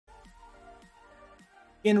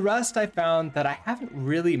In Rust, I found that I haven't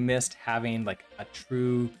really missed having like a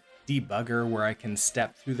true debugger where I can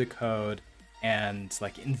step through the code and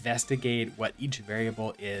like investigate what each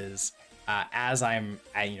variable is as I'm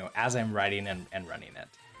writing and running it.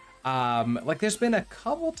 Like there's been a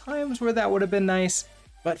couple times where that would have been nice,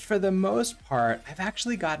 but for the most part, I've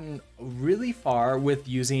actually gotten really far with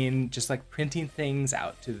using just like printing things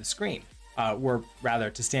out to the screen, or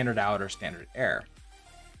rather to standard out or standard error.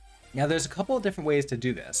 Now there's a couple of different ways to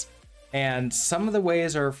do this, and some of the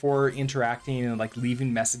ways are for interacting and like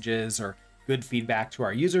leaving messages or good feedback to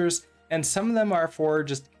our users, and some of them are for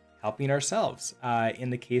just helping ourselves in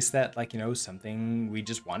the case that something we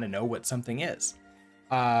just want to know what something is.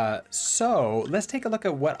 So let's take a look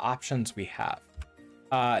at what options we have.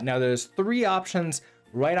 Now there's 3 options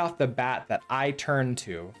right off the bat that I turn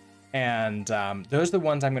to, and those are the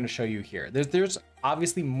ones I'm going to show you here. There's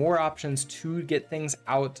obviously more options to get things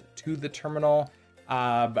out to the terminal,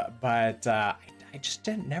 but I just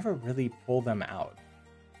never really pull them out.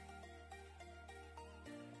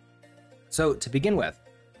 So to begin with,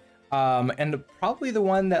 and probably the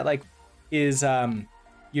one that like is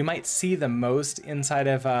you might see the most inside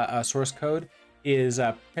of a source code is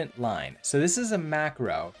print line. So this is a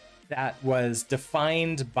macro that was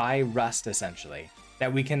defined by Rust essentially,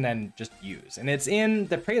 that we can then just use. And it's in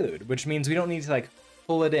the prelude, which means we don't need to like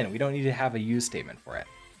pull it in. We don't need to have a use statement for it.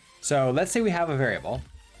 So let's say we have a variable.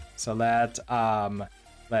 So let's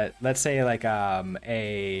say like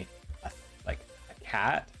a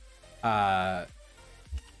cat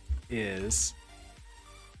is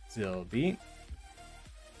Zilby.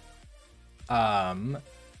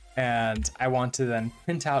 And I want to then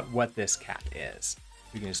print out what this cat is.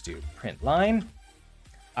 We can just do print line.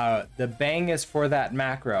 The bang is for that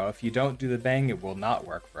macro. If you don't do the bang, it will not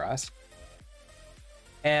work for us.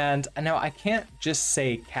 And now I can't just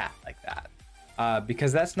say cat like that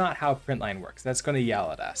because that's not how print line works. That's going to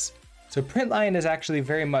yell at us. So print line is actually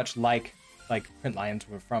very much like print lines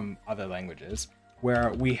from other languages,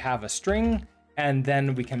 where we have a string and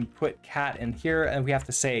then we can put cat in here and we have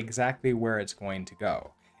to say exactly where it's going to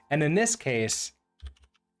go. And in this case,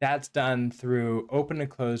 that's done through open and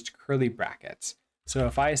closed curly brackets. So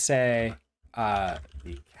if I say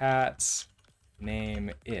the cat's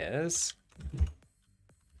name is,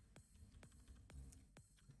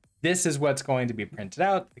 this is what's going to be printed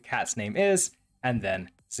out. The cat's name is, and then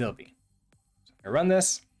Zilby. So if I run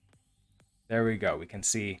this, there we go. We can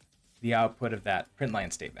see the output of that print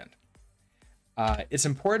line statement. It's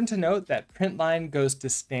important to note that print line goes to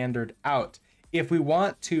standard out if we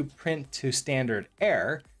want to print to standard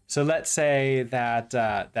error. So let's say that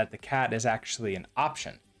that the cat is actually an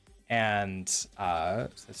option, and so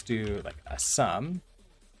let's do like a sum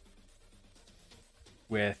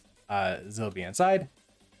with Zilby inside.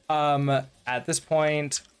 At this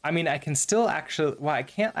point, I mean, I can still actually, well, I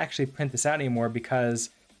can't actually print this out anymore because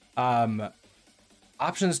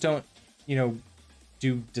options don't,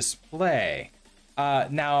 do display.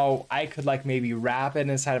 Now I could like maybe wrap it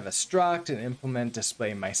inside of a struct and implement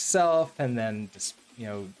display myself and then just,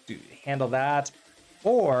 handle that.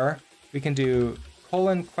 Or we can do :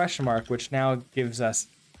 which now gives us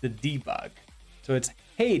the debug. So it's,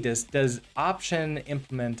 hey, does option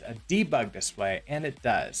implement a debug display? And it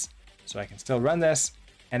does. So I can still run this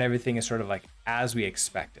and everything is sort of like as we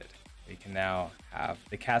expected. We can now have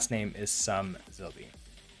the cat's name is some Zilby.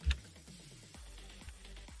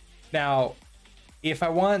 Now, if I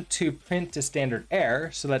want to print to standard error,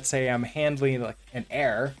 so let's say I'm handling like an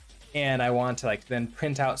error and I want to like then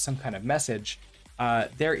print out some kind of message,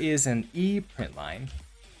 there is an print line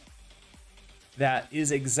that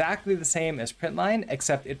is exactly the same as print line,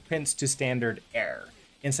 except it prints to standard error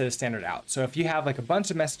instead of standard out. So if you have like a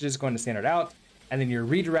bunch of messages going to standard out, and then you're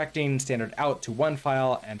redirecting standard out to one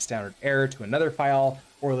file and standard error to another file,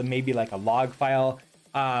 or maybe like a log file,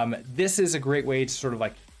 this is a great way to sort of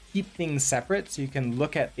like keep things separate so you can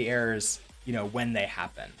look at the errors, when they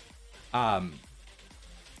happen.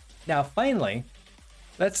 Now, finally,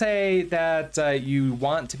 let's say that you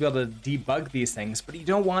want to be able to debug these things, but you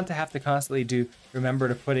don't want to have to constantly remember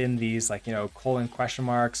to put in these like, :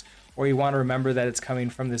 or you want to remember that it's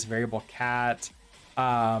coming from this variable cat,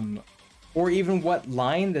 or even what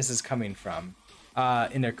line this is coming from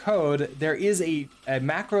in their code. There is a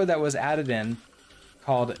macro that was added in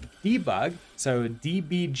called debug, so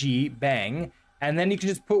dbg bang, and then you can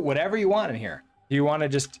just put whatever you want in here. Do you want to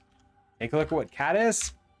just take a look at what cat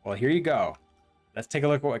is? Well, here you go. Let's take a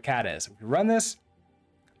look at what cat is. If we run this,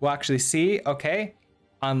 we'll actually see, okay,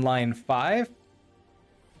 on line 5,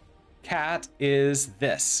 cat is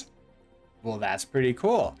this. Well, that's pretty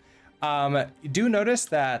cool. Do notice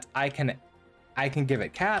that I I can give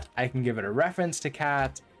it cat, I can give it a reference to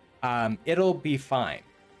cat, it'll be fine.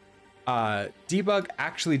 Debug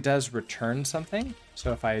actually does return something.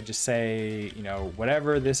 So if I just say, you know,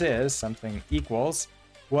 whatever this is, something equals,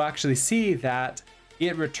 we'll actually see that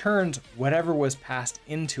it returned whatever was passed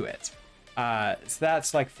into it. So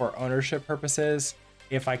that's like for ownership purposes.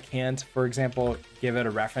 If I can't, for example, give it a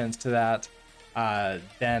reference to that,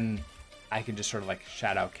 then I can just sort of like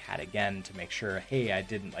shadow cat again to make sure, hey, I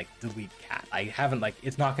didn't like delete cat. I haven't like,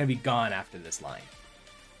 it's not going to be gone after this line.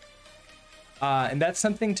 And that's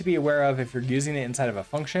something to be aware of if you're using it inside of a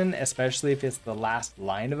function, especially if it's the last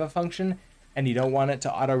line of a function and you don't want it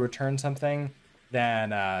to auto return something,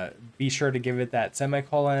 then be sure to give it that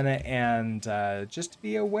semicolon and just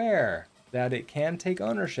be aware that it can take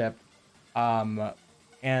ownership. But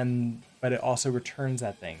it also returns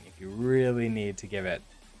that thing if you really need to give it,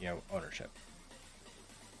 you know, ownership.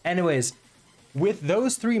 Anyways, with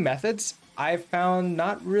those three methods, I've found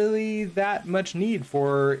not really that much need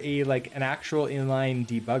for an actual inline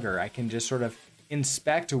debugger. I can just sort of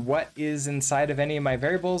inspect what is inside of any of my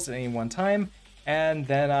variables at any one time, and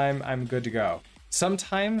then I'm good to go.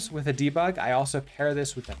 Sometimes with a debug, I also pair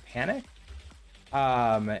this with a panic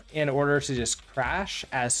in order to just crash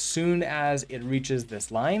as soon as it reaches this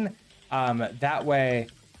line. That way,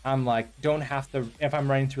 I'm like, don't have to, if I'm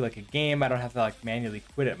running through like a game, I don't have to like manually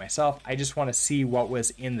quit it myself. I just want to see what was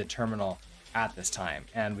in the terminal at this time.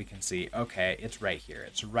 And we can see, okay, it's right here.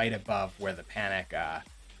 It's right above where the panic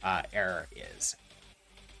error is.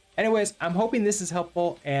 Anyways, I'm hoping this is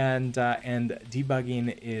helpful, and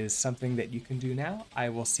debugging is something that you can do now. I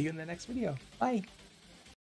will see you in the next video. Bye.